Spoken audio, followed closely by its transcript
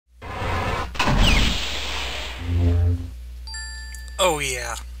Oh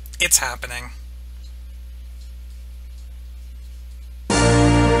yeah, it's happening.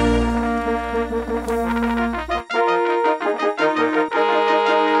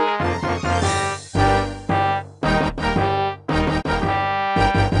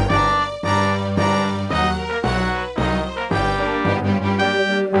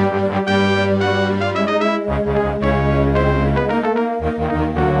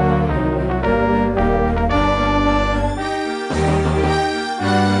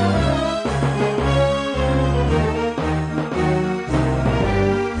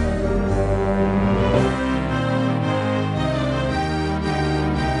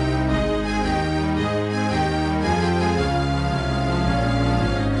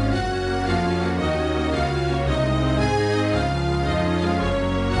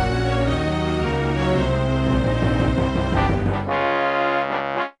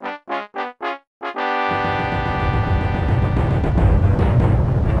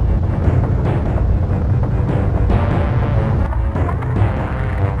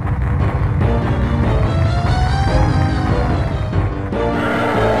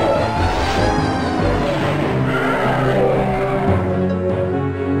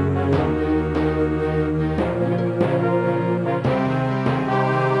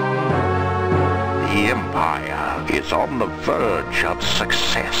 Is on the verge of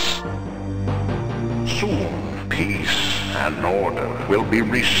success. Soon, peace and order will be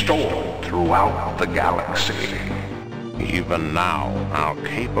restored throughout the galaxy. Even now, our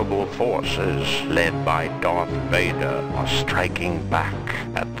capable forces, led by Darth Vader, are striking back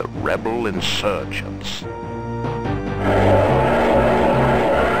at the rebel insurgents. The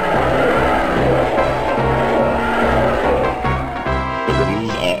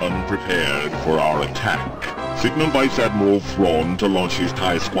rebels are unprepared for our attack. Signal Vice Admiral Thrawn to launch his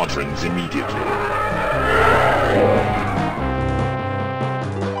TIE squadrons immediately.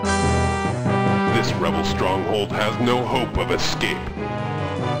 This rebel stronghold has no hope of escape.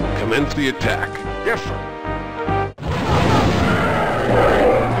 Commence the attack. Yes, sir.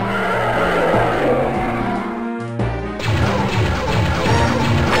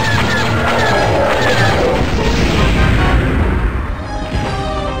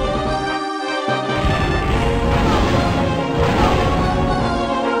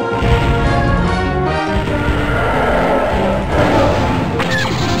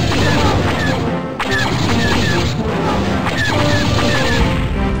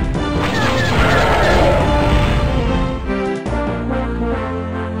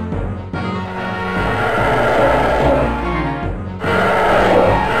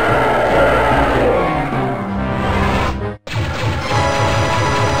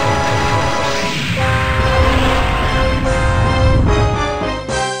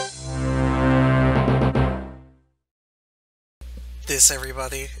 This,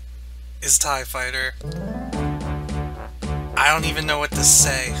 everybody, is TIE Fighter. I don't even know what to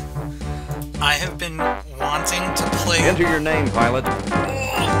say. I have been wanting to play... Enter your name, pilot.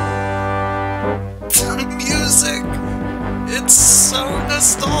 The music! It's so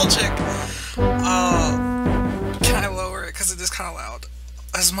nostalgic! Can I lower it? Because it is kind of loud.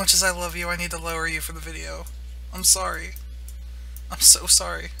 As much as I love you, I need to lower you for the video. I'm sorry. I'm so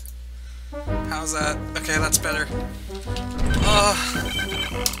sorry. How's that? Okay, that's better.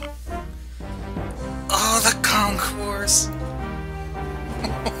 Oh, the concourse!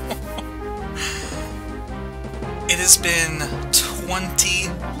 It has been 20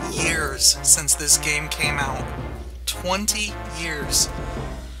 years since this game came out. 20 years.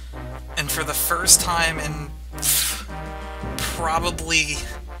 And for the first time in probably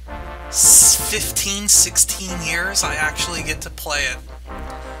 15, 16 years, I actually get to play it.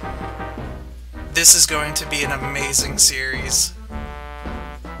 This is going to be an amazing series.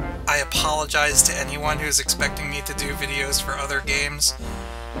 I apologize to anyone who's expecting me to do videos for other games,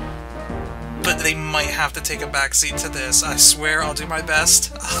 but they might have to take a backseat to this. I swear I'll do my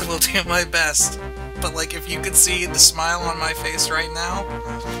best. I will do my best. But like, if you could see the smile on my face right now...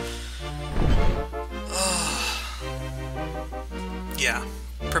 yeah,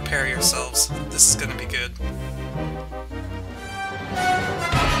 prepare yourselves. This is gonna be good.